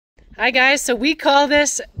Hi guys, so we call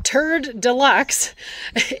this Turd Deluxe,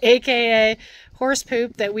 aka horse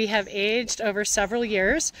poop that we have aged over several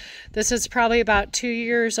years. This is probably about 2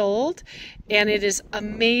 years old and it is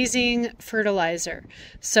amazing fertilizer.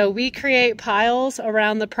 So we create piles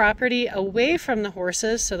around the property away from the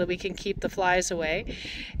horses so that we can keep the flies away,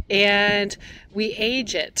 and we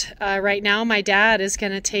age it. Right now my dad is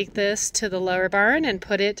going to take this to the lower barn and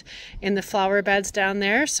put it in the flower beds down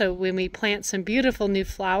there, so when we plant some beautiful new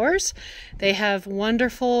flowers, they have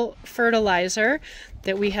wonderful fertilizer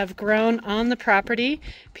that we have grown on the property.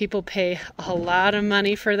 People pay a lot of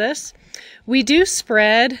money for this. We do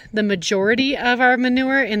spread the majority of our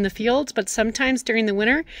manure in the fields, but sometimes during the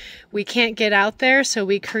winter we can't get out there, so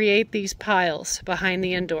we create these piles behind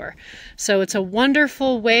the indoor. So it's a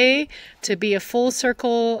wonderful way to be a full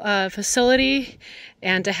circle facility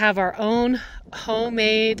and to have our own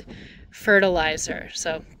homemade fertilizer.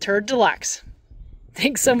 So Turd Deluxe.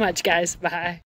 Thanks so much, guys. Bye.